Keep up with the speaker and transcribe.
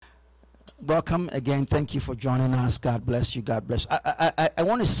Welcome again. Thank you for joining us. God bless you. God bless. I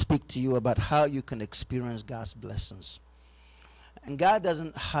want to speak to you about how you can experience God's blessings. And God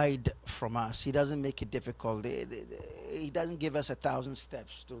doesn't hide from us. He doesn't make it difficult. He doesn't give us 1,000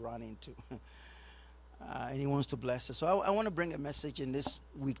 steps to run into. And He wants to bless us. So I want to bring a message in this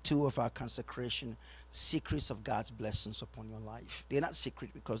week 2 of our consecration, secrets of God's blessings upon your life. They're not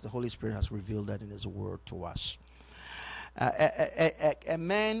secret because the Holy Spirit has revealed that in His word to us. A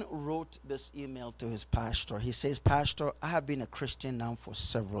man wrote this email to his pastor. He says, "Pastor, I have been a Christian now for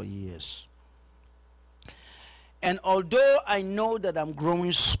several years. And although I know that I'm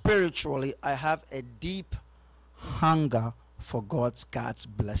growing spiritually, I have a deep hunger for God's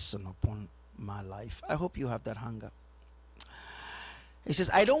blessing upon my life." I hope you have that hunger. He says,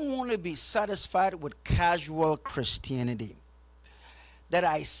 "I don't want to be satisfied with casual Christianity that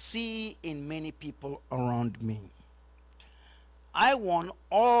I see in many people around me. I want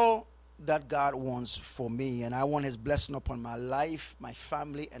all that God wants for me, and I want His blessing upon my life, my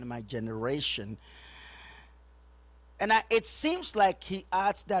family, and my generation." And it seems like he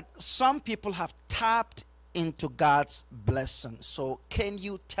adds that some people have tapped into God's blessing. So can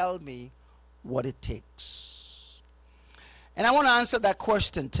you tell me what it takes? And I want to answer that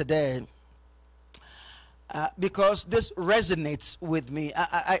question today because this resonates with me.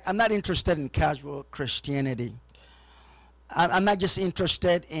 I'm not interested in casual Christianity. I'm not just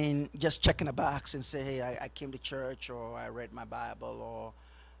interested in just checking a box and say, hey, I came to church, or I read my Bible, or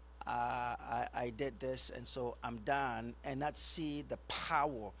I did this, and so I'm done, and not see the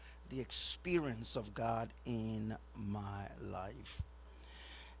power, the experience of God in my life.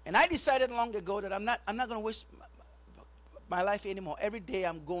 And I decided long ago that I'm not going to waste my life anymore. Every day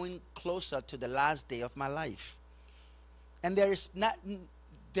I'm going closer to the last day of my life. And there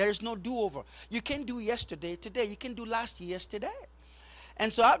is no do-over. You can do yesterday today. You can do last year yesterday.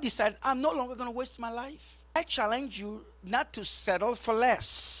 And so I've decided I'm no longer going to waste my life. I challenge you not to settle for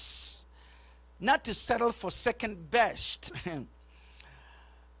less, not to settle for second best.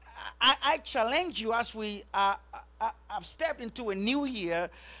 I challenge you, as we have stepped into a new year,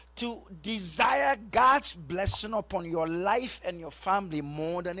 to desire God's blessing upon your life and your family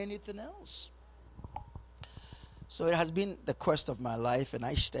more than anything else. So it has been the quest of my life, and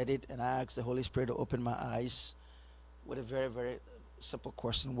I studied and I asked the Holy Spirit to open my eyes with a very, very simple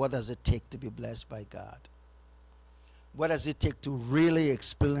question. What does it take to be blessed by God? What does it take to really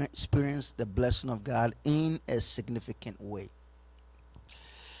experience the blessing of God in a significant way?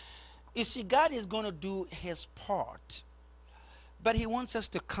 You see, God is going to do His part, but He wants us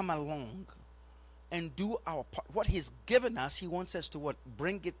to come along and do our part. What He's given us, He wants us to what?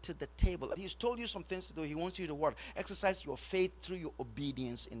 Bring it to the table. He's told you some things to do. He wants you to what? Exercise your faith through your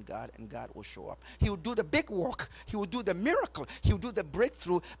obedience in God, and God will show up. He will do the big work. He will do the miracle. He will do the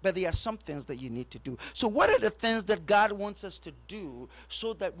breakthrough, but there are some things that you need to do. So what are the things that God wants us to do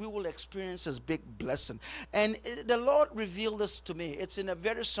so that we will experience His big blessing? And the Lord revealed this to me. It's in a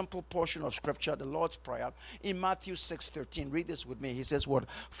very simple portion of Scripture, the Lord's Prayer, in Matthew 6:13. Read this with me. He says what?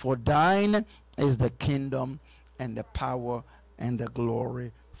 "For thine is the kingdom and the power and the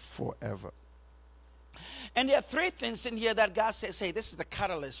glory forever." And there are 3 things in here that God says, hey, this is the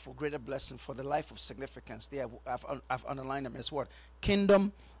catalyst for greater blessing, for the life of significance. I've underlined them as what?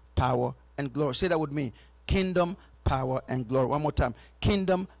 Kingdom, power, and glory. Say that with me. Kingdom, power, and glory. One more time.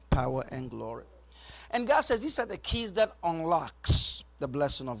 Kingdom, power, and glory. And God says these are the keys that unlocks the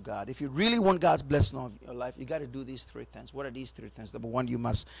blessing of God. If you really want God's blessing on your life, you got to do these 3 things. What are these 3 things? Number 1, you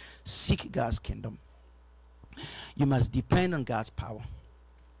must seek God's kingdom. You must depend on God's power.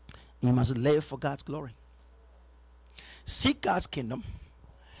 You must live for God's glory. Seek God's kingdom.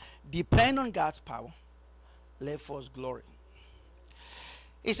 Depend on God's power. Live for His glory.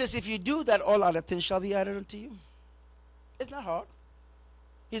 He says, if you do that, all other things shall be added unto you. It's not hard.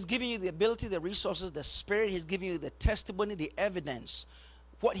 He's giving you the ability, the resources, the Spirit. He's giving you the testimony, the evidence,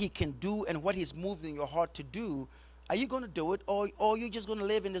 what He can do and what He's moved in your heart to do. Are you going to do it, or you're just going to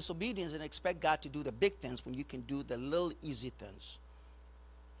live in disobedience and expect God to do the big things when you can do the little easy things?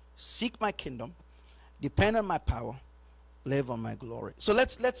 Seek my kingdom, depend on my power, live on my glory. So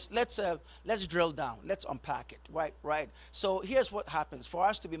let's drill down. Let's unpack it. Right. So here's what happens. For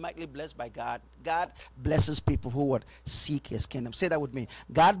us to be mightily blessed by God, God blesses people who would seek His kingdom. Say that with me.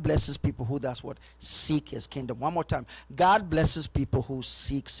 God blesses people who does what? Seek His kingdom. One more time. God blesses people who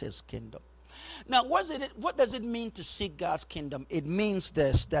seeks His kingdom. Now, what does it mean to seek God's kingdom? It means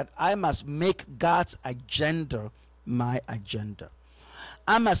this, that I must make God's agenda my agenda.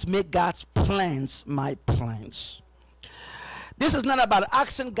 I must make God's plans my plans. This is not about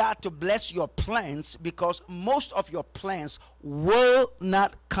asking God to bless your plans, because most of your plans will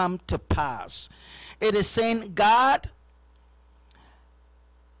not come to pass. It is saying, God,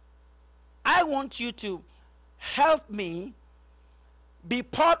 I want you to help me be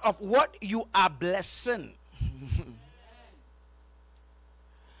part of what you are blessing.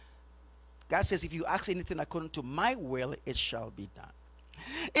 God says, if you ask anything according to my will, it shall be done.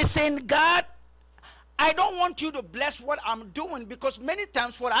 It's saying, God, I don't want you to bless what I'm doing, because many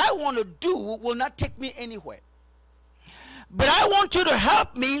times what I want to do will not take me anywhere. But I want you to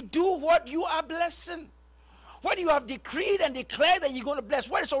help me do what you are blessing. What you have decreed and declared that you're going to bless.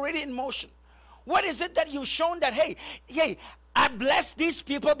 What is already in motion. What is it that you've shown that, hey, I bless these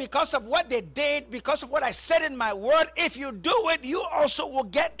people because of what they did, because of what I said in my word. If you do it, you also will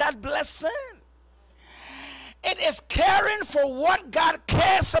get that blessing. It is caring for what God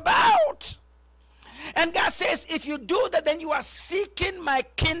cares about. And God says, if you do that, then you are seeking my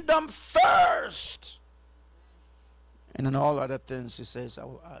kingdom first. And in all other things, he says, I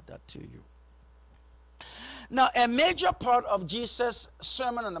will add that to you. Now, a major part of Jesus'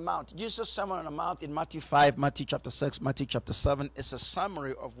 Sermon on the Mount, Jesus' Sermon on the Mount in Matthew 5, Matthew chapter 6, Matthew chapter 7, is a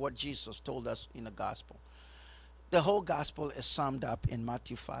summary of what Jesus told us in the gospel. The whole gospel is summed up in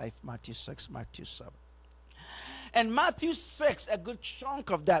Matthew 5, Matthew 6, Matthew 7. And Matthew 6, a good chunk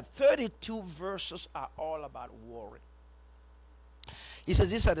of that, 32 verses are all about worry. He says,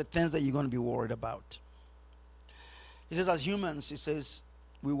 these are the things that you're going to be worried about. He says, as humans, he says,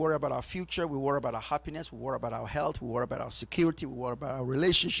 we worry about our future, we worry about our happiness, we worry about our health, we worry about our security, we worry about our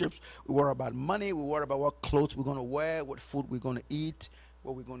relationships, we worry about money, we worry about what clothes we're going to wear, what food we're going to eat,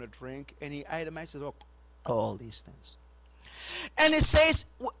 what we're going to drink. And he itemizes all these things. And it says,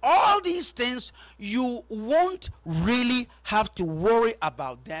 all these things, you won't really have to worry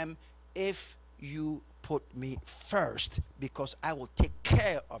about them if you put me first, because I will take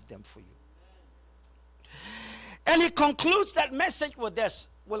care of them for you. And he concludes that message with this.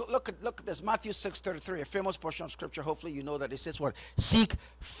 Well, look at this, Matthew 6:33, a famous portion of scripture. Hopefully you know that it says what? Seek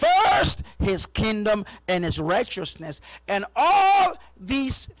first his kingdom and his righteousness, and all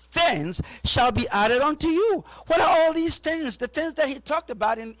these things shall be added unto you. What are all these things? The things that he talked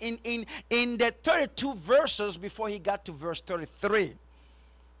about in the 32 verses before he got to verse 33. It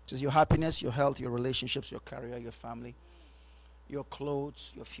says your happiness, your health, your relationships, your career, your family, your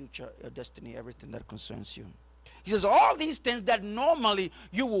clothes, your future, your destiny, everything that concerns you. He says all these things that normally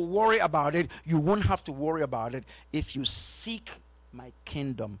you will worry about it, you won't have to worry about it if you seek my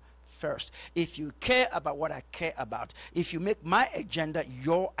kingdom first. If you care about what I care about, if you make my agenda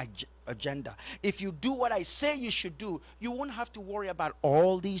your agenda, if you do what I say you should do, you won't have to worry about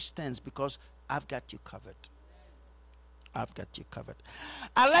all these things, because I've got you covered. I've got you covered.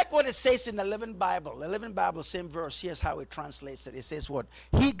 I like what it says in the Living Bible. The Living Bible, same verse. Here's how it translates it. It says what?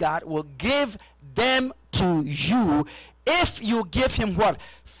 He, God, will give them to you if you give him what?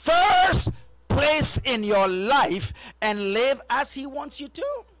 First place in your life and live as he wants you to.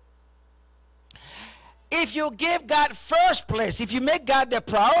 If you give God first place, if you make God the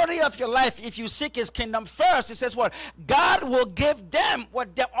priority of your life, if you seek his kingdom first, it says what? God will give them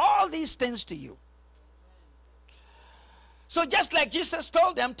all these things to you. So just like Jesus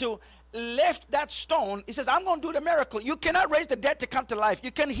told them to lift that stone, he says, I'm going to do the miracle. You cannot raise the dead to come to life.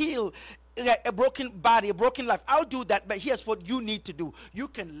 You can heal a broken body, a broken life. I'll do that, but here's what you need to do. You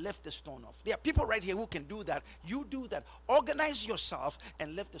can lift the stone off. There are people right here who can do that. You do that. Organize yourself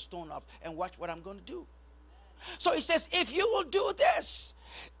and lift the stone off and watch what I'm going to do. So he says, if you will do this,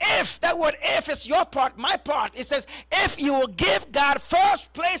 if, that word if is your part, my part. It says, if you will give God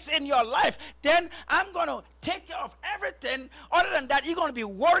first place in your life, then I'm going to take care of everything. Other than that, you're going to be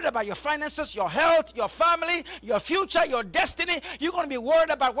worried about your finances, your health, your family, your future, your destiny. You're going to be worried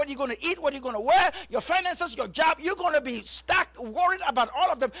about what you're going to eat, what you're going to wear, your finances, your job. You're going to be stacked, worried about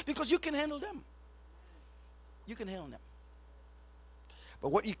all of them, because you can handle them. You can handle them.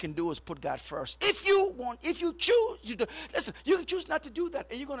 But what you can do is put God first. If you want, if you choose, listen, you can choose not to do that,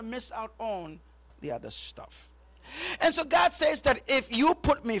 and you're going to miss out on the other stuff. And so God says that if you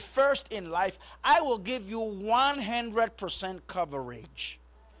put me first in life, I will give you 100% coverage.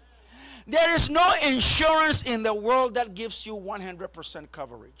 There is no insurance in the world that gives you 100%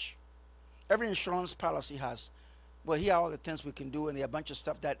 coverage. Every insurance policy has, well, here are all the things we can do, and there are a bunch of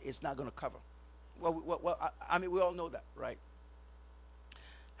stuff that it's not going to cover. Well, I mean, we all know that, right?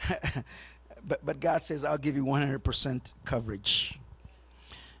 But God says, I'll give you 100% coverage.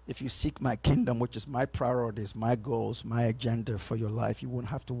 If you seek my kingdom, which is my priorities, my goals, my agenda for your life, you won't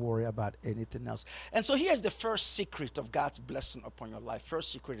have to worry about anything else. And so here's the first secret of God's blessing upon your life.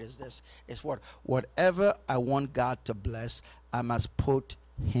 First secret is this, is what? Whatever I want God to bless, I must put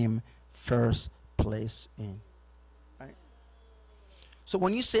him first place in. Right? So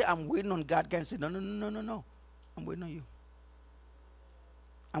when you say, I'm waiting on God, God say, no, no, no, no, no, no. I'm waiting on you.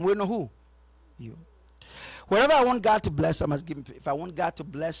 I'm waiting on who? You. Whatever I want God to bless, I must give him. If I want God to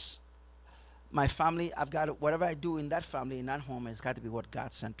bless my family, I've got to, whatever I do in that family, in that home, it's got to be what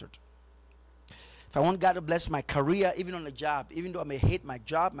God-centered. If I want God to bless my career, even on the job, even though I may hate my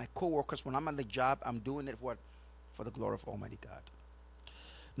job, my co-workers, when I'm on the job, I'm doing it what? For the glory of Almighty God.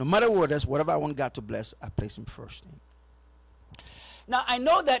 No matter what it is, whatever I want God to bless, I place him first in. Now, I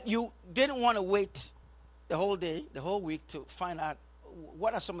know that you didn't want to wait the whole day, the whole week to find out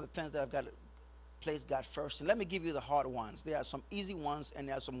what are some of the things that I've got to place God first. And let me give you the hard ones. There are some easy ones, and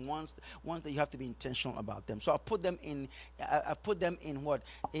there are some ones that you have to be intentional about them. So I put them in. I put them in what?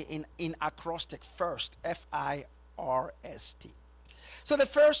 In acrostic first. FIRST. So the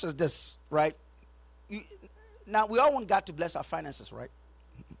first is this, right? Now we all want God to bless our finances, right?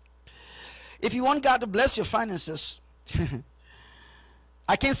 If you want God to bless your finances,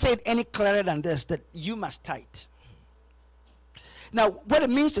 I can't say it any clearer than this: that you must tithe. Now, what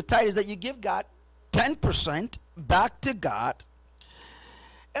it means to tithe is that you give God 10% back to God.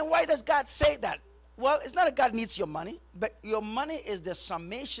 And why does God say that? Well, it's not that God needs your money, but your money is the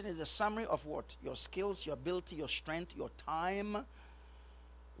summation, is the summary of what? Your skills, your ability, your strength, your time,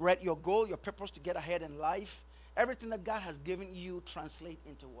 right? Your goal, your purpose to get ahead in life. Everything that God has given you translate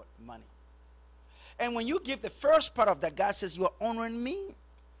into what? Money. And when you give the first part of that, God says, you are honoring me.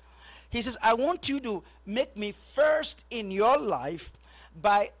 He says, I want you to make me first in your life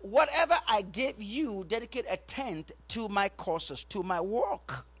by whatever I give you, dedicate a tenth to my causes, to my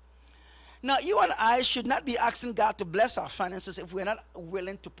work. Now, you and I should not be asking God to bless our finances if we're not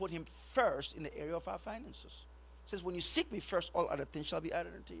willing to put him first in the area of our finances. It says, when you seek me first, all other things shall be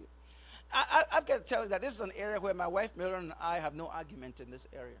added unto you. I've got to tell you that this is an area where my wife, Mildred, and I have no argument in this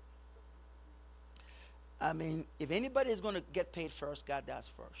area. I mean, if anybody is going to get paid first, God does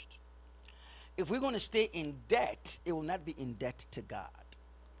first. If we're going to stay in debt, it will not be in debt to God.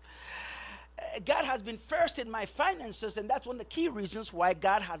 God has been first in my finances, and that's one of the key reasons why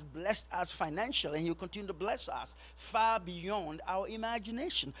God has blessed us financially, and he'll continue to bless us far beyond our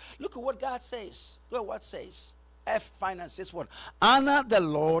imagination. Look at what God says. Look at what it says. Finances what? Honor the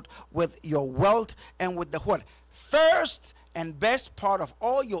Lord with your wealth and with the what? First and best part of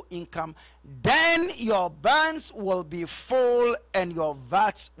all your income, then your barns will be full and your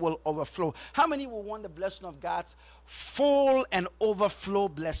vats will overflow. How many will want the blessing of God's full and overflow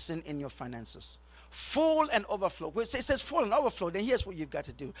blessing in your finances? Full and overflow. It says full and overflow. Then here's what you've got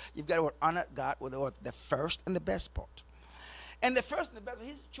to do. You've got to honor God with the first and the best part. And the first and the best,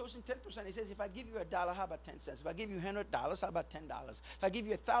 he's chosen 10%. He says, if I give you $1, how about 10 cents? If I give you $100, how about $10? If I give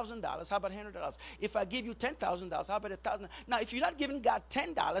you $1,000, how about $100? If I give you $10,000, how about $1,000? Now, if you're not giving God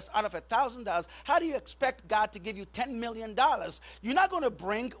 $10 out of $1,000, how do you expect God to give you $10 million? You're not going to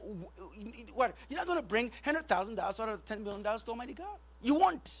bring what? You're not going to bring $100,000 out of $10 million to Almighty God. You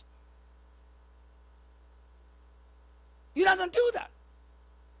won't. You're not going to do that.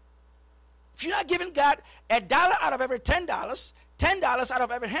 If you're not giving God $1 out of every $10, $10 out of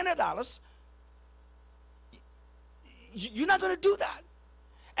every $100, you're not going to do that.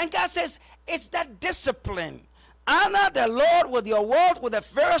 And God says, it's that discipline. Honor the Lord with your wealth, with the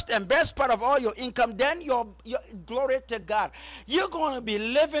first and best part of all your income, then your glory to God. You're going to be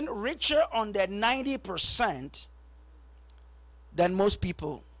living richer on that 90% than most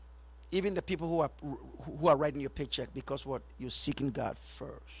people, even the people who are writing your paycheck, because what? You're seeking God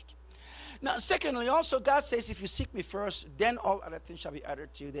first. Now, secondly, also, God says, if you seek me first, then all other things shall be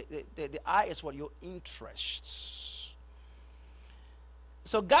added to you. The I is what? Your interests.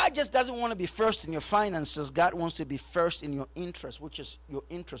 So God just doesn't want to be first in your finances. God wants to be first in your interests, which is your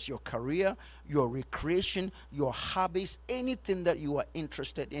interest, your career, your recreation, your hobbies, anything that you are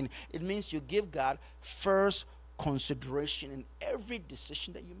interested in. It means you give God first consideration in every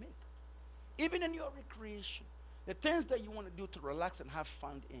decision that you make. Even in your recreation. The things that you want to do to relax and have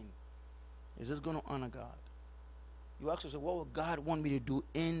fun in. Is this going to honor God? You ask yourself, what will God want me to do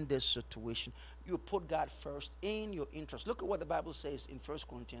in this situation? You put God first in your interest. Look at what the Bible says in 1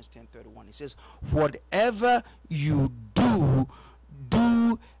 Corinthians 10:31. It says, whatever you do,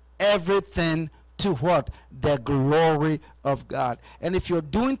 do everything to what? The glory of God. And if you're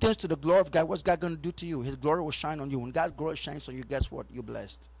doing things to the glory of God, what's God going to do to you? His glory will shine on you. When God's glory shines on you, guess what? You're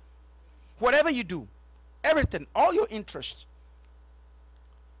blessed. Whatever you do, everything, all your interests,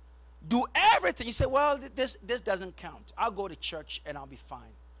 Do everything. You say, well, this doesn't count. I'll go to church and I'll be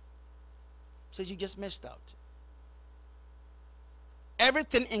fine. Says you just missed out.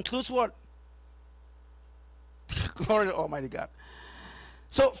 Everything includes what? Glory to Almighty God.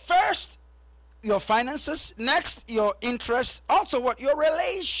 So first, your finances. Next, your interests. Also what? Your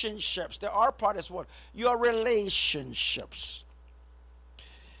relationships. The R part is what? Your relationships.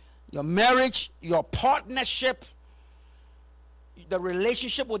 Your marriage, your partnership, the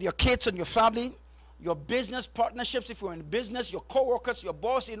relationship with your kids and your family, your business partnerships, if you're in business, your co-workers, your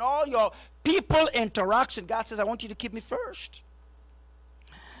boss, in all your people interaction. God says, I want you to keep me first.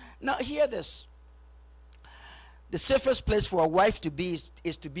 Now hear this. The safest place for a wife to be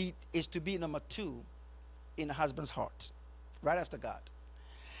is to be number 2 in a husband's heart, right after God.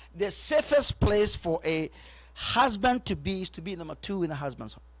 The safest place for a husband to be is to be number 2 in a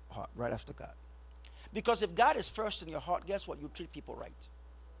husband's heart, right after God. Because if God is first in your heart, guess what? You treat people right.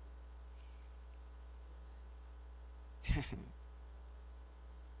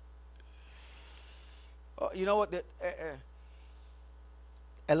 You know what?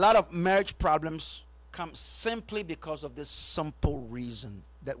 A lot of marriage problems come simply because of this simple reason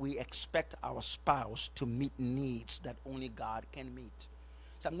that we expect our spouse to meet needs that only God can meet.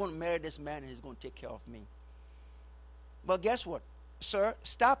 So I'm going to marry this man and he's going to take care of me. Well, guess what? Sir,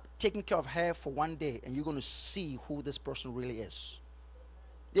 stop taking care of her for one day and you're going to see who this person really is.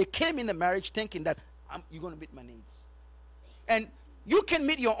 They came in the marriage thinking that you're going to meet my needs. And you can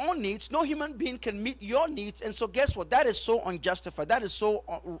meet your own needs. No human being can meet your needs. And so guess what? That is so unjustified. That is so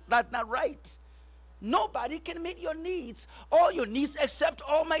that's not right. Nobody can meet your needs. All your needs except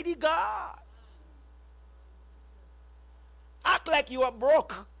Almighty God. Act like you are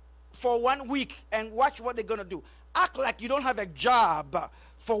broke for 1 week and watch what they're going to do. Act like you don't have a job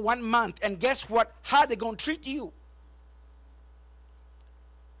for 1 month and guess what? How they're going to treat you.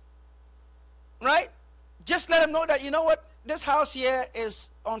 Right? Just let them know that, you know what? This house here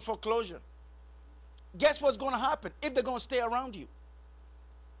is on foreclosure. Guess what's going to happen if they're going to stay around you?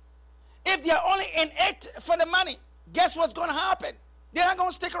 If they are only in it for the money, guess what's going to happen? They're not going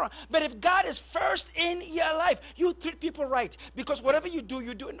to stick around. But if God is first in your life, you treat people right. Because whatever you do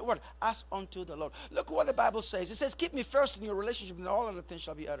in the word, ask unto the Lord. Look what the Bible says. It says, keep me first in your relationship, and all other things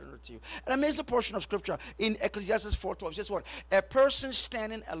shall be added unto you. An amazing portion of scripture in Ecclesiastes 4:12 says what? A person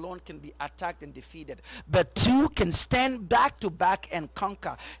standing alone can be attacked and defeated, but 2 can stand back to back and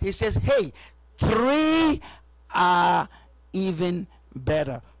conquer. He says, hey, 3 are even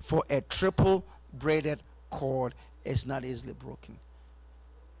better, for a triple braided cord is not easily broken.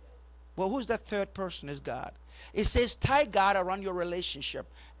 Well, who's that third person? Is God. It says tie God around your relationship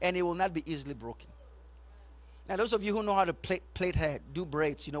and it will not be easily broken. Now those of you who know how to plait hair, do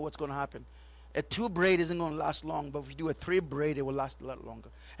braids, you know what's going to happen. A 2 braid isn't going to last long, but if you do a 3 braid, it will last a lot longer.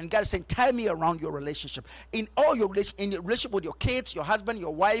 And God is saying, tie me around your relationship. In all your in your relationship with your kids, your husband,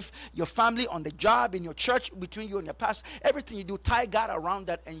 your wife, your family, on the job, in your church, between you and your pastor, everything you do, tie God around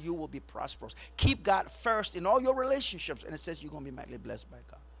that and you will be prosperous. Keep God first in all your relationships. And it says you're going to be mightily blessed by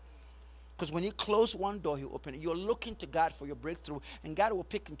God. Because when you close one door, He'll open it. You're looking to God for your breakthrough, and God will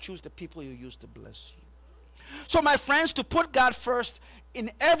pick and choose the people you use to bless you. So my friends, to put God first in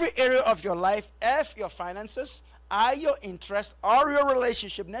every area of your life, F, your finances, I, your interest, or your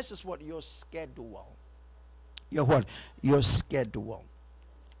relationship, next is what? Your schedule. Your what? Your schedule.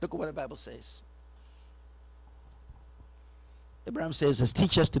 Look at what the Bible says. Abraham says,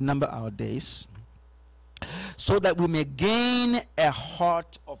 teach us to number our days, so that we may gain a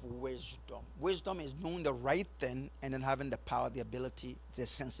heart of wisdom. Wisdom is knowing the right thing and then having the power, the ability, the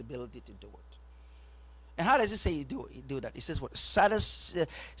sensibility to do it. And how does it say you do that? It says what?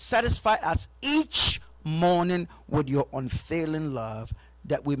 Satisfy us each morning with your unfailing love,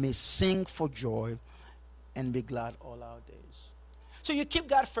 that we may sing for joy and be glad all our days. So you keep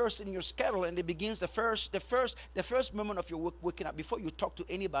God first in your schedule, and it begins the first moment of your waking up. Before you talk to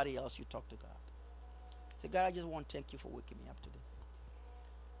anybody else, you talk to God. Say, God, I just want to thank you for waking me up today.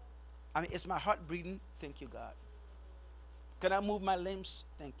 I mean, is my heart breathing? Thank you, God. Can I move my limbs?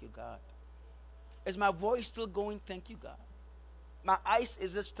 Thank you, God. Is my voice still going? Thank you, God. My eyes,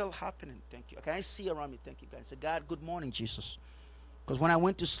 is it still happening? Thank you. Can I see around me? Thank you, God. Say, God, good morning, Jesus. Because when I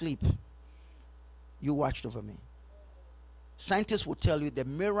went to sleep, you watched over me. Scientists will tell you the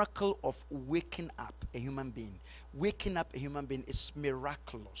miracle of waking up a human being. Waking up a human being is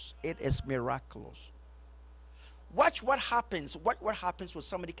miraculous. It is miraculous. Watch what happens. What happens when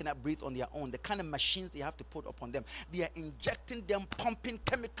somebody cannot breathe on their own. The kind of machines they have to put upon them. They are injecting them, pumping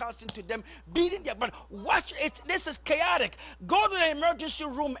chemicals into them, beating their blood. Watch it. This is chaotic. Go to the emergency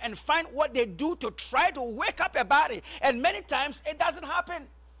room and find what they do to try to wake up a body. And many times it doesn't happen.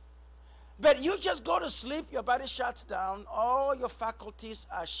 But you just go to sleep, your body shuts down, all your faculties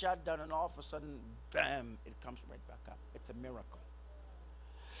are shut down, and all of a sudden, bam, it comes right back up. It's a miracle.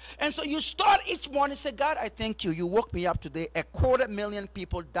 And so you start each morning and say, God, I thank you. You woke me up today. 250,000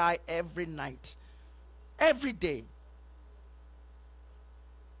 people die every night. Every day.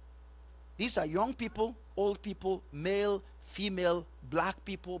 These are young people, old people, male, female, black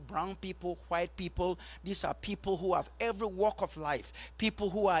people, brown people, white people. These are people who have every walk of life. People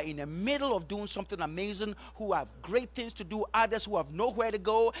who are in the middle of doing something amazing, who have great things to do. Others who have nowhere to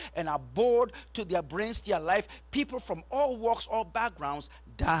go and are bored to their brains, their life. People from all walks, all backgrounds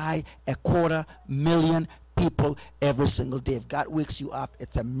die. 250,000 people every single day. If God wakes you up,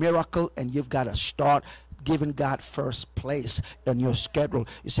 it's a miracle, and you've got to start giving God first place in your schedule.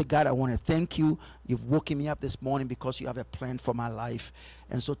 You say, God, I want to thank you. You've woken me up this morning because you have a plan for my life.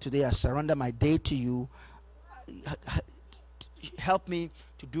 And so today I surrender my day to you. Help me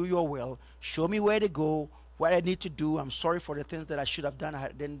to do your will. Show me where to go, what I need to do. I'm sorry for the things that I should have done, I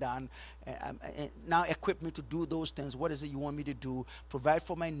didn't done. And now equip me to do those things. What is it you want me to do? Provide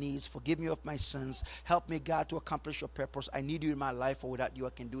for my needs. Forgive me of my sins. Help me, God, to accomplish your purpose. I need you in my life, for without you I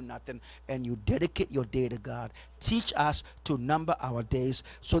can do nothing. And you dedicate your day to God. Teach us to number our days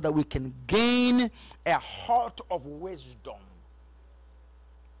so that we can gain a heart of wisdom.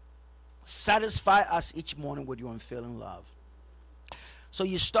 Satisfy us each morning with your unfailing love. So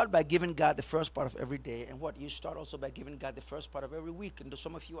you start by giving God the first part of every day. And what? You start also by giving God the first part of every week. And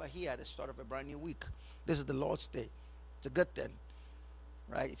some of you are here at the start of a brand new week. This is the Lord's Day. It's a good thing.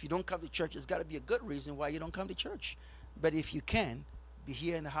 Right? If you don't come to church, it's got to be a good reason why you don't come to church. But if you can, be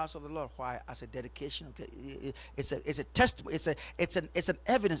here in the house of the Lord. Why? As a dedication. Okay? It's a testimony. It's an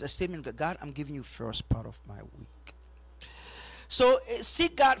evidence, a statement that God, I'm giving you first part of my week. So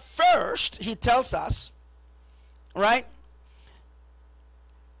seek God first, he tells us. Right?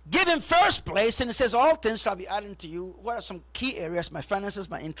 Give him first place, and it says all things shall be added to you. What are some key areas? My finances,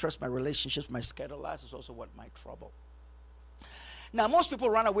 my interests, my relationships, my schedule. Last is also what my trouble. Now, most people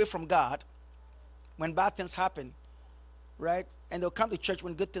run away from God when bad things happen, right? And they'll come to church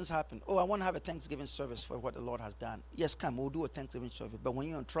when good things happen. Oh, I want to have a Thanksgiving service for what the Lord has done. Yes, come, we'll do a Thanksgiving service. But when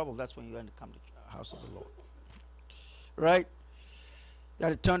you're in trouble, that's when you have to come to the house of the Lord. Right? You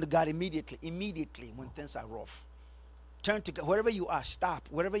have to turn to God immediately when things are rough. Turn to God. Wherever you are, stop.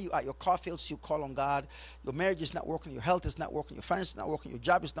 Wherever you are, your car fails you, call on God. Your marriage is not working, your health is not working, your finances is not working, your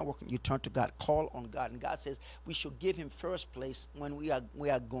job is not working. You turn to God, call on God. And God says we should give him first place when we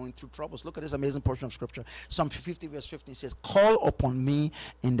are going through troubles. Look at this amazing portion of scripture. Psalm 50 verse 15 says, call upon me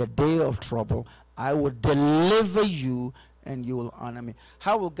in the day of trouble. I will deliver you and you will honor me.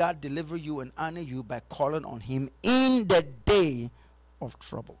 How will God deliver you and honor you? By calling on him in the day of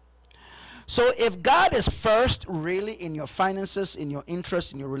trouble. So if God is first really in your finances, in your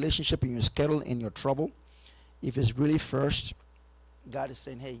interest, in your relationship, in your schedule, in your trouble, if it's really first, God is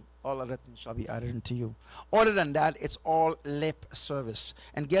saying, hey, all other things shall be added unto you. Other than that, it's all lip service.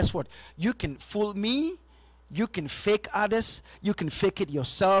 And guess what? You can fool me, you can fake others, you can fake it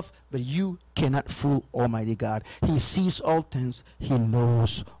yourself, but you cannot fool Almighty God. He sees all things, he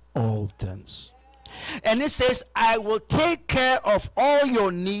knows all things. And it says, I will take care of all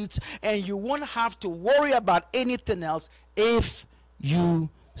your needs, and you won't have to worry about anything else if you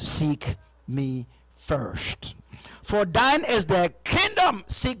seek me first. For thine is the kingdom.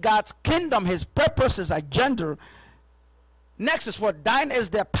 Seek God's kingdom, his purpose, his agenda. Next is what? Thine is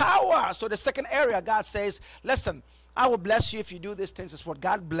the power. So the second area, God says, listen, I will bless you if you do these things. It's what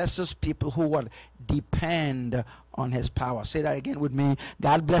God blesses people who would depend on his power. Say that again with me.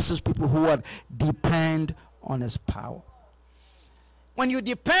 God blesses people who would depend on his power. When you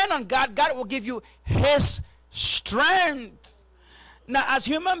depend on God, God will give you his strength. Now, as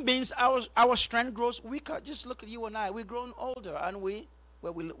human beings, our strength grows weaker. Just look at you and I. We're growing older, aren't we?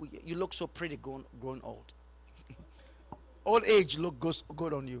 Well, you look so pretty grown old. Old age looks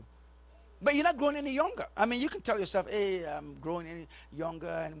good on you. But you're not growing any younger. I mean, you can tell yourself, hey, I'm growing any younger,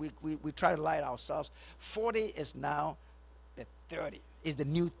 and we try to lie to ourselves. 40 is now the 30, is the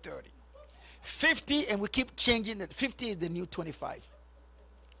new 30. 50, and we keep changing it. 50 is the new 25.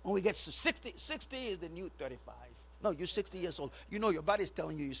 When we get to 60 is the new 35. No, you're 60 years old. You know your body is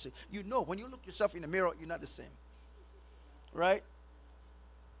telling you, you know, when you look yourself in the mirror, you're not the same. Right?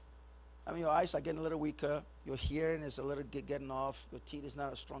 I mean, your eyes are getting a little weaker. Your hearing is a little getting off. Your teeth is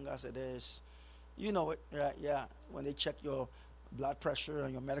not as strong as it is. You know it, right? Yeah. When they check your blood pressure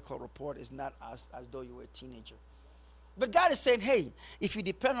and your medical report, it's not as though you were a teenager. But God is saying, hey, if you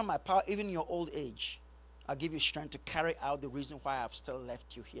depend on my power, even in your old age, I'll give you strength to carry out the reason why I've still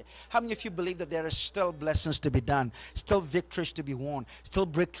left you here. How many of you believe that there is still blessings to be done, still victories to be won, still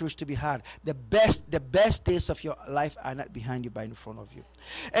breakthroughs to be had? The best days of your life are not behind you, but in front of you.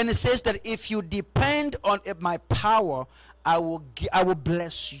 And it says that if you depend on my power, I will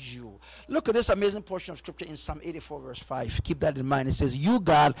bless you. Look at this amazing portion of scripture in Psalm 84 verse 5. Keep that in mind. It says, you,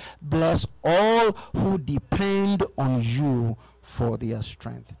 God, bless all who depend on you for their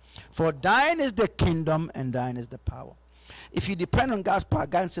strength. For thine is the kingdom and thine is the power. If you depend on God's power,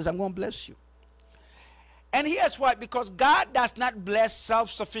 God says, I'm going to bless you. And here's why. Because God does not bless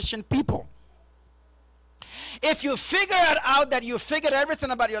self-sufficient people. If you figure it out that you figured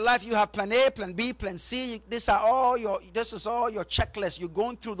everything about your life, you have plan A, plan B, plan C, this is all your checklist. You're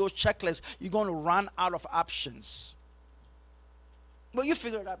going through those checklists, you're going to run out of options. Well, you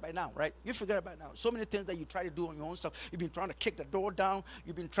figure it out by now, right? You figure it out by now. So many things that you try to do on your own stuff. You've been trying to kick the door down.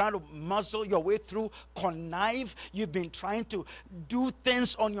 You've been trying to muzzle your way through, connive. You've been trying to do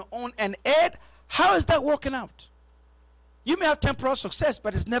things on your own. And Ed, how is that working out? You may have temporal success,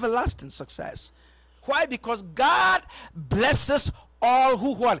 but it's never lasting success. Why? Because God blesses all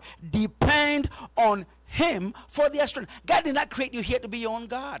who what? Depend on him for their strength. God did not create you here to be your own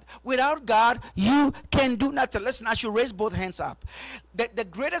God. Without God, you can do nothing. Listen, I should raise both hands up. The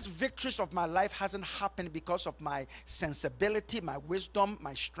greatest victories of my life hasn't happened because of my sensibility, my wisdom,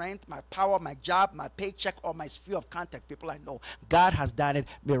 my strength, my power, my job, my paycheck, or my sphere of contact, people I know. God has done it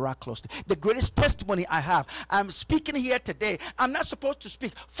miraculously. The greatest testimony I have, I'm speaking here today. I'm not supposed to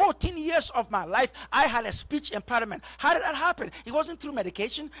speak. 14 years of my life, I had a speech impairment. How did that happen? It wasn't through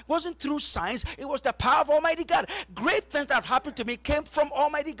medication. It wasn't through science. It was the power of Almighty God. Great things that have happened to me came from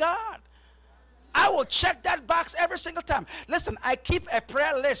Almighty God. I will check that box every single time. Listen, I keep a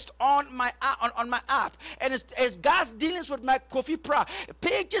prayer list on my app, and it's God's dealings with Mike Prah.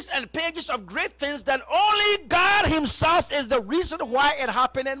 Pages and pages of great things that only God himself is the reason why it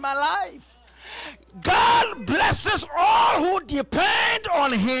happened in my life. God blesses all who depend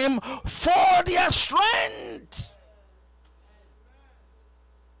on him for their strength.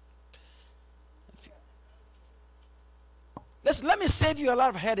 Listen, let me save you a lot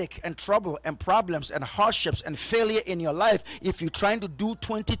of headache and trouble and problems and hardships and failure in your life if you're trying to do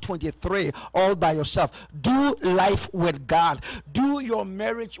 2023 all by yourself. Do life with God. Do your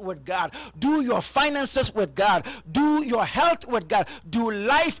marriage with God. Do your finances with God. Do your health with God. Do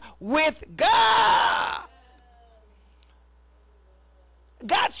life with God.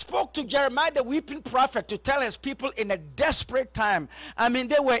 God spoke to Jeremiah, the weeping prophet, to tell his people in a desperate time. I mean,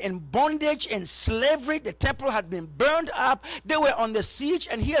 they were in bondage, in slavery. The temple had been burned up. They were on the siege.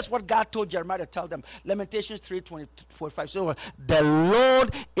 And here's what God told Jeremiah to tell them. Lamentations 3:24-25. So, the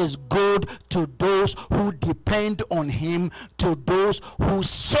Lord is good to those who depend on him, to those who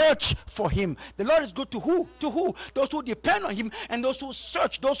search for him. The Lord is good to who? To who? Those who depend on him and those who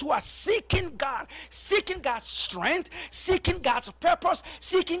search, those who are seeking God, seeking God's strength, seeking God's purpose,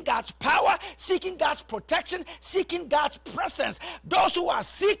 seeking God's power, seeking God's protection, seeking God's presence. Those who are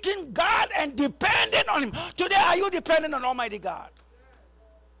seeking God and depending on him. Today, are you dependent on Almighty God?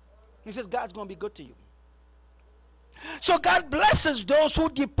 He says God's going to be good to you. So God blesses those who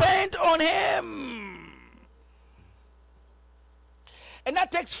depend on him. And that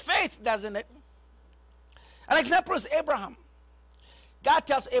takes faith, doesn't it? An example is Abraham. God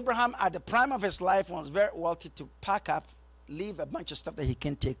tells Abraham at the prime of his life, when he was very wealthy, to pack up, leave a bunch of stuff that he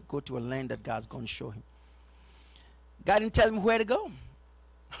can take, go to a land that God's going to show him. God didn't tell him where to go.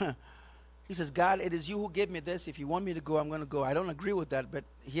 He says, God, it is you who gave me this. If you want me to go, I'm going to go. I don't agree with that, but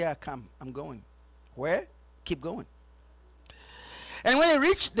here I come. I'm going. Where? Keep going. And when he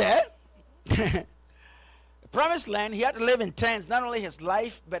reached there, the promised land, he had to live in tents. Not only his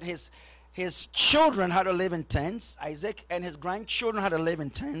life, but his children had to live in tents. Isaac and his grandchildren had to live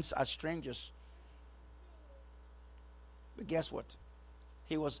in tents as strangers. But guess what?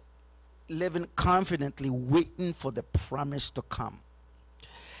 He was living confidently, waiting for the promise to come.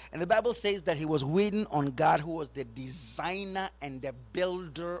 And the Bible says that he was waiting on God, who was the designer and the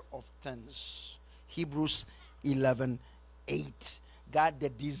builder of things. Hebrews 11:8. God, the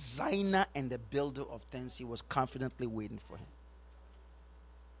designer and the builder of things, he was confidently waiting for him.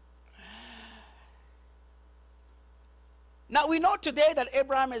 Now, we know today that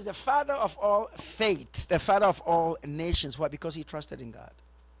Abraham is the father of all faith, the father of all nations. Why? Because he trusted in God.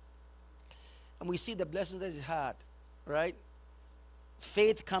 And we see the blessings that he had, right?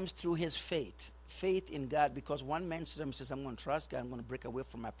 Faith comes through his faith. Faith in God, because one man to them says, I'm going to trust God, I'm going to break away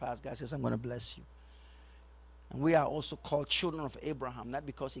from my past. God says, I'm going to bless you. And we are also called children of Abraham, not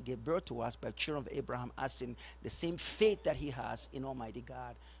because he gave birth to us, but children of Abraham, as in the same faith that he has in Almighty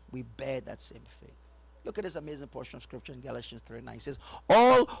God. We bear that same faith. Look at this amazing portion of scripture in Galatians 3:9. It says,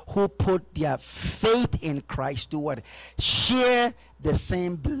 all who put their faith in Christ do what? Share the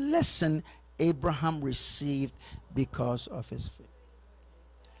same blessing Abraham received because of his faith.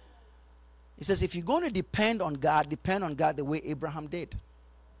 He says, if you're going to depend on God the way Abraham did.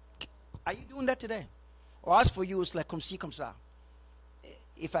 Are you doing that today? Or as for you, it's like come see, come sa.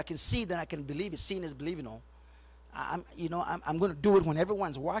 If I can see, then I can believe it. Seeing is believing. I'm going to do it when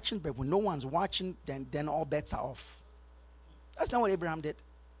everyone's watching, but when no one's watching, then all bets are off. That's not what Abraham did.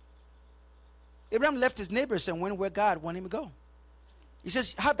 Abraham left his neighbors and went where God wanted him to go. He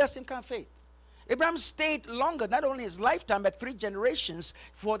says, have that same kind of faith. Abraham stayed longer, not only his lifetime, but 3 generations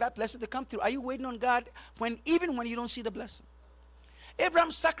for that blessing to come through. Are you waiting on God even when you don't see the blessing?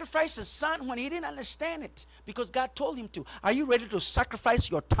 Abraham sacrificed his son when he didn't understand it because God told him to. Are you ready to sacrifice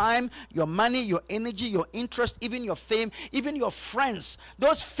your time, your money, your energy, your interest, even your fame, even your friends?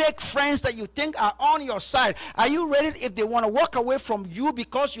 Those fake friends that you think are on your side. Are you ready if they want to walk away from you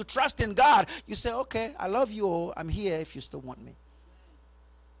because you trust in God? You say, okay, I love you. I'm here if you still want me.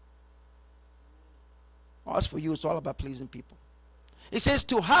 As for you, it's all about pleasing people. It says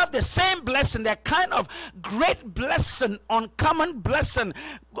to have the same blessing, that kind of great blessing, uncommon blessing.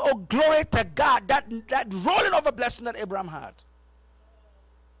 Oh, glory to God. That rolling over blessing that Abraham had.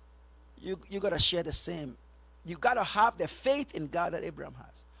 You got to share the same. You got to have the faith in God that Abraham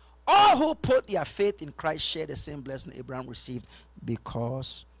has. All who put their faith in Christ share the same blessing Abraham received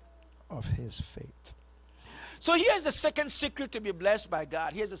because of his faith. So here's the second secret to be blessed by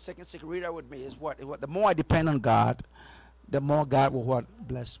God. Here's the second secret. Read that with me. Is what? The more I depend on God, the more God will what?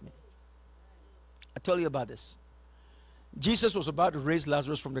 Bless me. I told you about this. Jesus was about to raise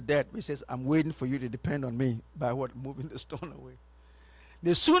Lazarus from the dead. He says, I'm waiting for you to depend on me by what? Moving the stone away.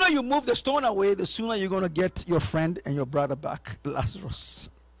 The sooner you move the stone away, the sooner you're going to get your friend and your brother back,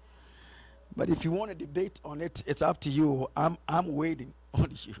 Lazarus. But if you want to debate on it, it's up to you. I'm waiting on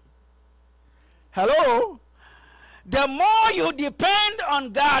you. Hello? The more you depend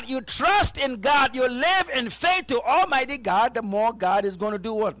on God, you trust in God, you live in faith to Almighty God, the more God is going to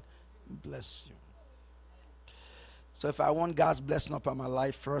do what? Bless you. So if I want God's blessing upon my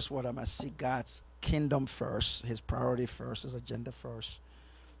life, first what I must seek God's kingdom first, his priority first, his agenda first.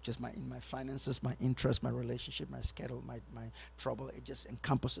 Just in my finances, my interest, my relationship, my schedule, my trouble. It just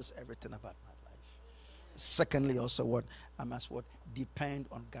encompasses everything about my life. Secondly, also what? I must what? Depend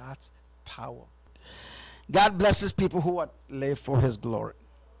on God's power. God blesses people who live for his glory.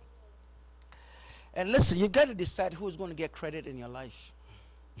 And listen, you got to decide who's going to get credit in your life.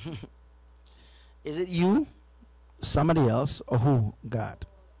 Is it you, somebody else, or who? God.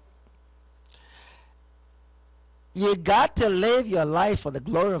 You got to live your life for the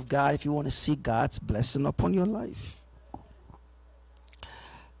glory of God if you want to see God's blessing upon your life.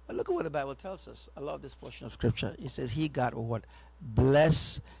 But look at what the Bible tells us. I love this portion of scripture. It says, he, God, will what?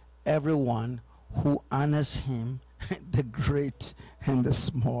 Bless everyone who honors him, the great and the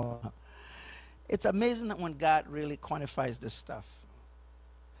small. It's amazing that when God really quantifies this stuff.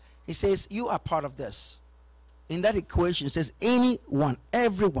 He says, you are part of this. In that equation, it says, anyone,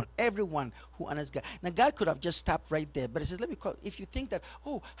 everyone who honors God. Now, God could have just stopped right there, but it says, let me call. If you think that,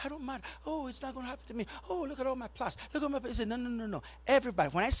 oh, I don't mind. Oh, it's not going to happen to me. Oh, look at all my plus. Look at my. He said, no. Everybody.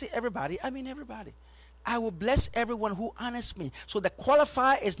 When I say everybody, I mean everybody. I will bless everyone who honors me. So the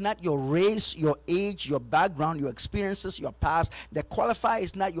qualifier is not your race, your age, your background, your experiences, your past. The qualifier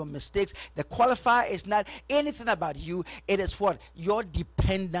is not your mistakes. The qualifier is not anything about you. It is what? Your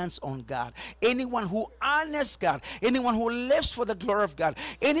dependence on God. Anyone who honors God, anyone who lives for the glory of God,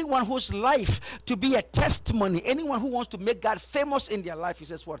 anyone whose life to be a testimony, anyone who wants to make God famous in their life, he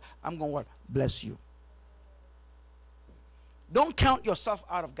says what? I'm going to what? Bless you. Don't count yourself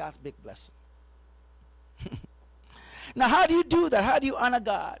out of God's big blessing. Now, how do you do that? How do you honor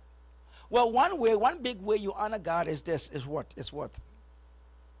God? Well, one big way you honor God is this, is what? It's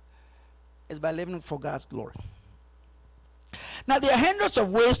by living for God's glory. Now, there are hundreds of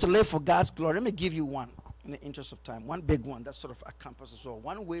ways to live for God's glory. Let me give you one in the interest of time. One big one that sort of encompasses all.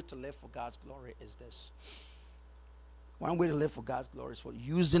 One way to live for God's glory is this. One way to live for God's glory is for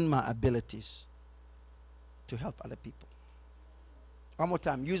using my abilities to help other people. One more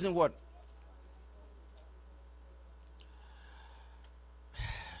time. Using what?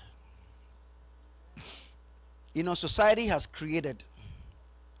 You know, society has created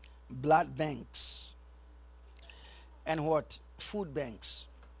blood banks and what? Food banks.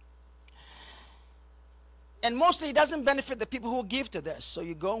 And mostly it doesn't benefit the people who give to this. So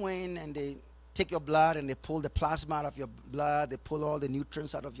you go in and they take your blood and they pull the plasma out of your blood. They pull all the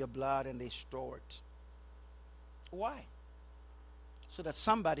nutrients out of your blood and they store it. Why? So that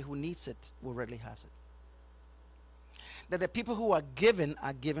somebody who needs it will readily has it. that the people who are given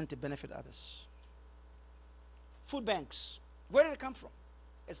to benefit others. Food banks. Where did it come from?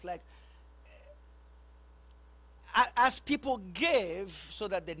 It's like, as people give, so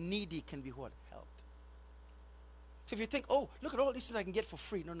that the needy can be what? Helped. So if you think, oh, look at all these things I can get for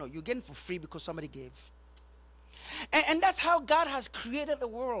free. No, you're getting for free because somebody gave. And that's how God has created the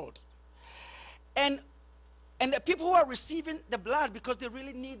world. And the people who are receiving the blood, because they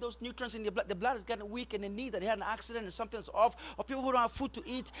really need those nutrients in the blood is getting weak and they need that. They had an accident and something's off, or people who don't have food to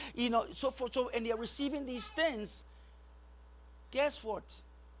eat, so forth. So, and they're receiving these things. Guess what?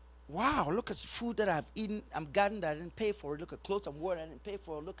 Wow, look at food that I've eaten, I'm gotten that I didn't pay for. Look at clothes I'm wearing I didn't pay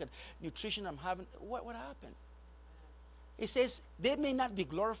for. Look at nutrition I'm having. What happened? It says they may not be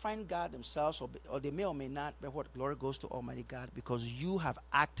glorifying God themselves, or they may or may not, but what glory goes to Almighty God, because you have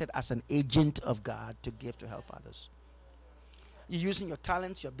acted as an agent of God to give to help others. You're using your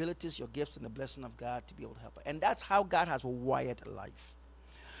talents, your abilities, your gifts, and the blessing of God to be able to help. And that's how God has wired life.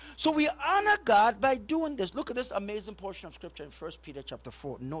 So we honor God by doing this. Look at this amazing portion of scripture in 1 Peter chapter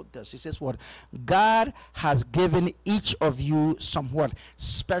 4. Note this. It says what? God has given each of you somewhat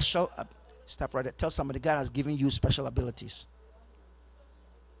special. Stop right there. Tell somebody, God has given you special abilities.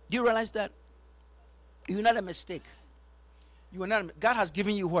 Do you realize that? You're not a mistake. You are not. God has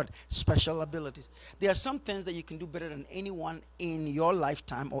given you what? Special abilities. There are some things that you can do better than anyone in your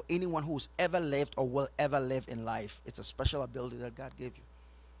lifetime, or anyone who's ever lived or will ever live in life. It's a special ability that God gave you.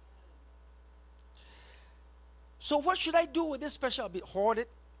 So what should I do with this special ability? Hoard it?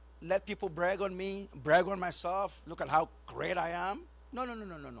 Let people brag on me? Brag on myself? Look at how great I am? No.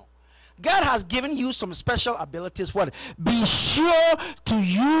 God has given you some special abilities. What? Be sure to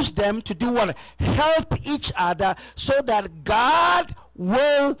use them to do what? Help each other, so that God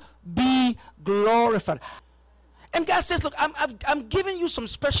will be glorified. And God says, look, I'm giving you some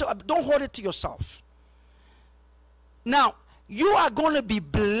special. Don't hold it to yourself. Now, you are going to be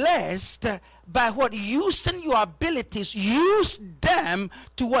blessed by what? Using your abilities. Use them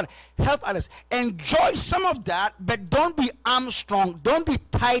to what? Help others. Enjoy some of that, but don't be armstrong. Don't be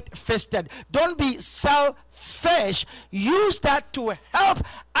tight-fisted. Don't be selfish. Use that to help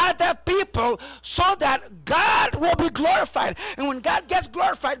other people, so that God will be glorified. And when God gets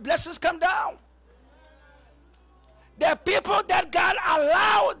glorified, blessings come down. The people that God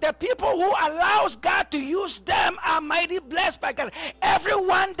allowed, the people who allows God to use them are mighty blessed by God.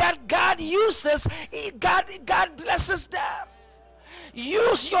 Everyone that God uses, God blesses them.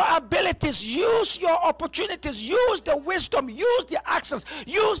 Use your abilities, use your opportunities, use the wisdom, use the access,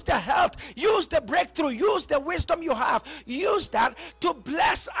 use the help, use the breakthrough, use the wisdom you have. Use that to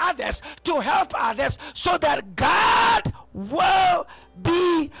bless others, to help others, so that God will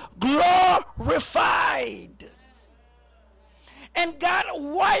be glorified. And God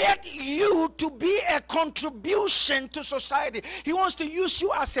wired you to be a contribution to society. He wants to use you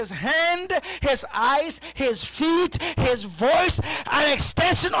as his hand, his eyes, his feet, his voice, an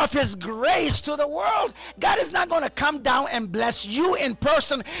extension of his grace to the world. God is not going to come down and bless you in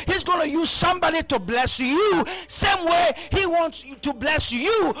person. He's going to use somebody to bless you. Same way he wants you to bless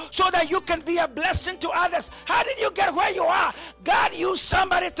you, so that you can be a blessing to others. How did you get where you are? God used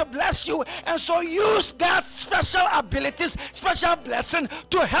somebody to bless you, and so use God's special abilities, special blessing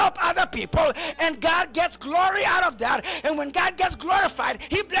to help other people, and God gets glory out of that. And when God gets glorified,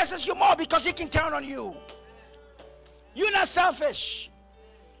 he blesses you more, because he can count on you. You're not selfish.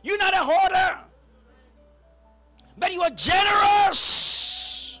 You're not a hoarder, but you are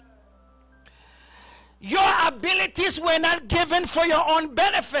generous. Your abilities were not given for your own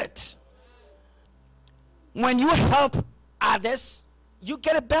benefit. When you help others, you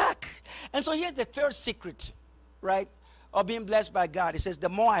get it back. And so here's the third secret, right, of being blessed by God. It says, the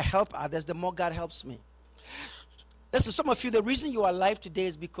more I help others, the more God helps me. Listen, some of you, the reason you are alive today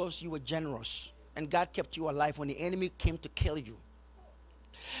is because you were generous, and God kept you alive when the enemy came to kill you.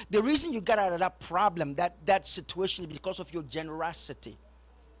 The reason you got out of that problem, that situation, is because of your generosity.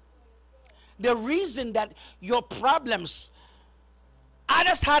 The reason that your problems,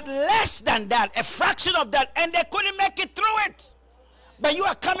 others had less than that, a fraction of that, and they couldn't make it through it. But you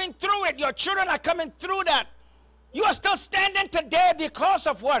are coming through it. Your children are coming through that. You are still standing today because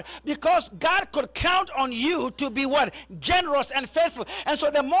of what? Because God could count on you to be what? Generous and faithful. And so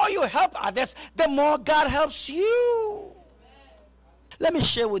the more you help others, the more God helps you. Let me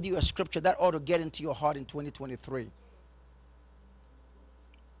share with you a scripture that ought to get into your heart in 2023.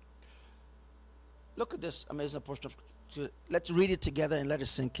 Look at this amazing portion of scripture. Let's read it together and let it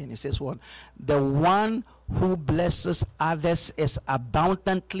sink in. It says what? The one who blesses others is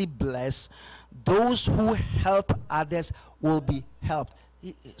abundantly blessed. Those who help others will be helped.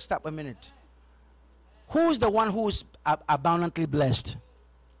 Stop a minute. Who is the one who is abundantly blessed?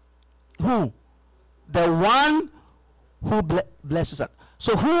 Who? The one who blesses us.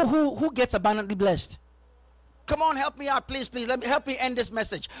 So who gets abundantly blessed? Come on, help me out, please. Help me end this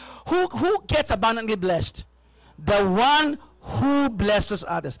message. Who gets abundantly blessed? The one who blesses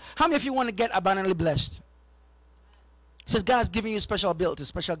others. How many of you want to get abundantly blessed? He says God's giving you special abilities,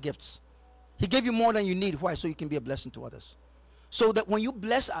 special gifts. He gave you more than you need. Why? So you can be a blessing to others. So that when you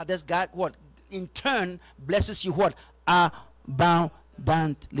bless others, God what? In turn blesses you what?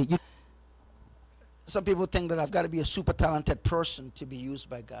 Abundantly. Some people think that I've got to be a super talented person to be used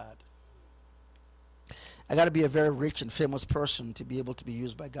by God. I got to be a very rich and famous person to be able to be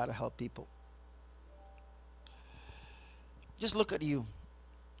used by God to help people. Just look at you.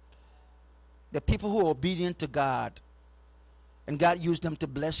 The people who are obedient to God and God used them to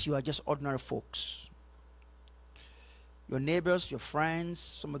bless you are just ordinary folks. Your neighbors, your friends,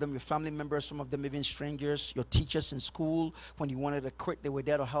 some of them your family members, some of them even strangers, your teachers in school, when you wanted to quit, they were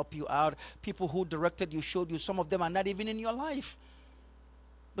there to help you out. People who directed you, showed you, some of them are not even in your life.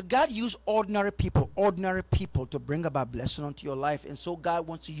 But God used ordinary people to bring about blessing onto your life. And so God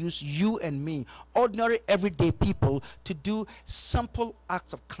wants to use you and me, ordinary everyday people, to do simple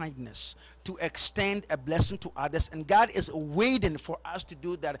acts of kindness, to extend a blessing to others. And God is waiting for us to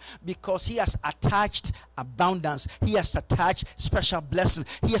do that because He has attached abundance. He has attached special blessing.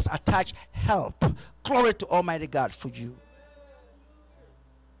 He has attached help. Glory to Almighty God for you.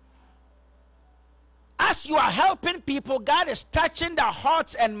 As you are helping people, God is touching the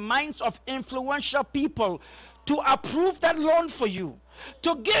hearts and minds of influential people to approve that loan for you,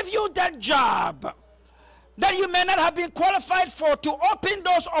 to give you that job that you may not have been qualified for, to open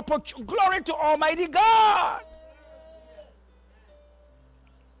those opportunities. Glory to Almighty God.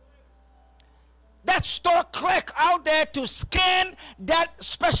 That store clerk out there to scan that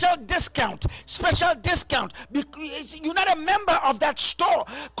special discount. Because you're not a member of that store.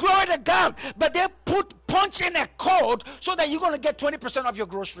 Glory to God. But they punch in a code so that you're going to get 20% of your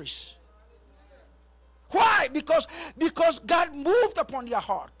groceries. Why? Because God moved upon your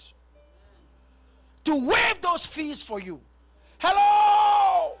heart to waive those fees for you.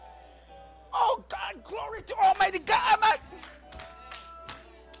 Hello. Oh God, glory to Almighty God.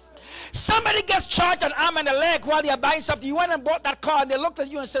 Somebody gets charged an arm and a leg while they're buying something. You went and bought that car and they looked at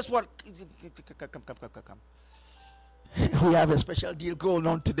you and says, what? Come. We have a special deal going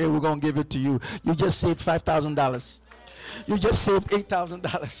on today. We're going to give it to you. You just saved $5,000. You just saved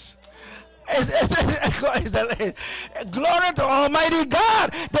 $8,000. Glory to Almighty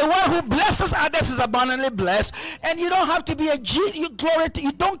God. The one who blesses others is abundantly blessed, and you don't have to be a G. You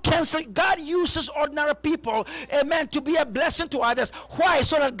don't cancel. God uses ordinary people, amen, to be a blessing to others. Why?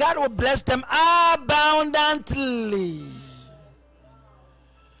 So that God will bless them abundantly.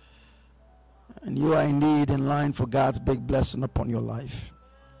 And you are indeed in line for God's big blessing upon your life.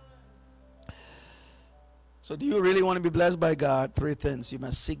 So do you really want to be blessed by God? 3 things. You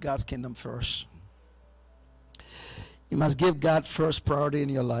must seek God's kingdom first. You must give God first priority in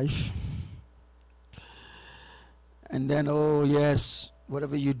your life. And then, oh yes,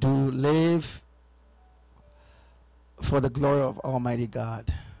 whatever you do, live for the glory of Almighty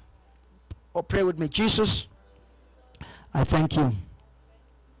God. Oh, pray with me. Jesus, I thank you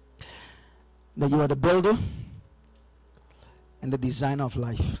that you are the builder and the designer of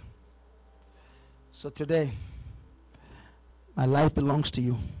life. So today, my life belongs to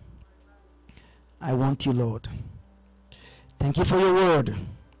you. I want you, Lord. Thank you for your word.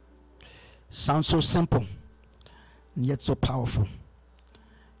 Sounds so simple and yet so powerful.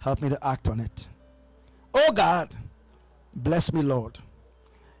 Help me to act on it. Oh God, bless me, Lord,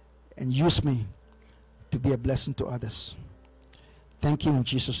 and use me to be a blessing to others. Thank you in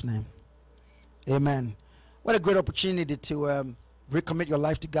Jesus' name. Amen. What a great opportunity to recommit your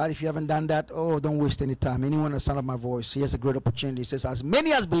life to God. If you haven't done that, oh, don't waste any time. Anyone at the sound of my voice, he has a great opportunity. He says, as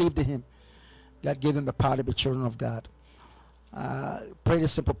many as believed in him, God gave them the power to be children of God. Pray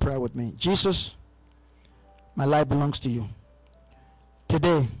this simple prayer with me. Jesus, my life belongs to you.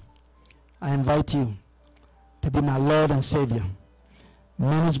 Today, I invite you to be my Lord and Savior.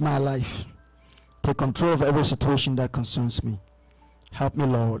 Manage my life. Take control of every situation that concerns me. Help me,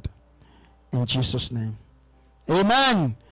 Lord, in Jesus' name. Amen.